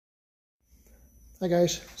Hi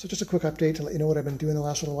guys, so just a quick update to let you know what I've been doing the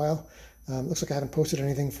last little while. Looks like I haven't posted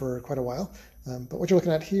anything for quite a while, but what you're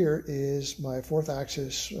looking at here is my 4th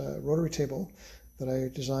axis rotary table that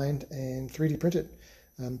I designed and 3D printed.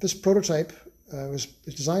 This prototype is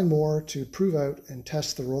designed more to prove out and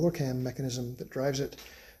test the roller cam mechanism that drives it.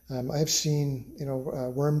 I have seen,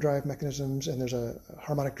 worm drive mechanisms, and there's a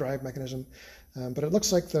harmonic drive mechanism, but it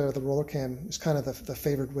looks like the roller cam is kind of the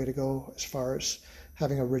favored way to go as far as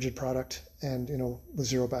having a rigid product and, with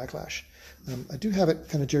zero backlash. I do have it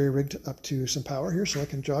kind of jerry-rigged up to some power here so I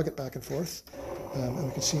can jog it back and forth, and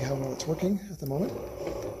we can see how well it's working at the moment.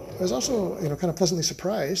 I was also, kind of pleasantly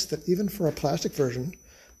surprised that even for a plastic version,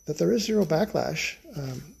 that there is zero backlash,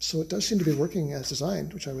 so it does seem to be working as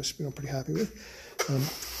designed, which I was, pretty happy with.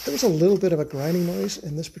 There was a little bit of a grinding noise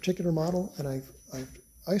in this particular model, and I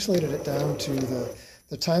isolated it down to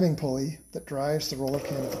the timing pulley that drives the roller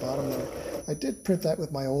cam at the bottom there. I did print that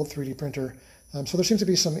with my old 3D printer, so there seems to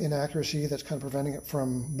be some inaccuracy that's kind of preventing it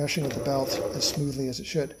from meshing with the belt as smoothly as it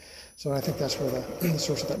should. So I think that's where the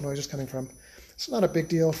source of that noise is coming from. It's not a big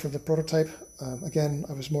deal for the prototype. Again,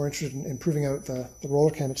 I was more interested in improving out the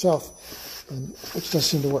roller cam itself, which does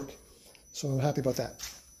seem to work. So I'm happy about that.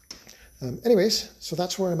 Anyways, so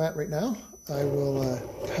that's where I'm at right now. I will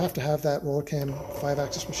have to have that roller cam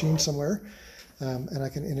 5-axis machine somewhere, and I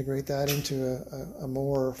can integrate that into a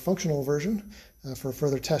more functional version for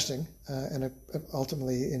further testing, and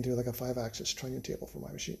ultimately into like a 5-axis trunnion table for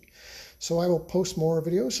my machine. So I will post more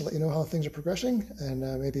videos to let you know how things are progressing, and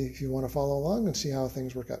maybe if you want to follow along and see how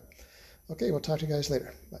things work out. Okay, we'll talk to you guys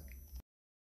later. Bye.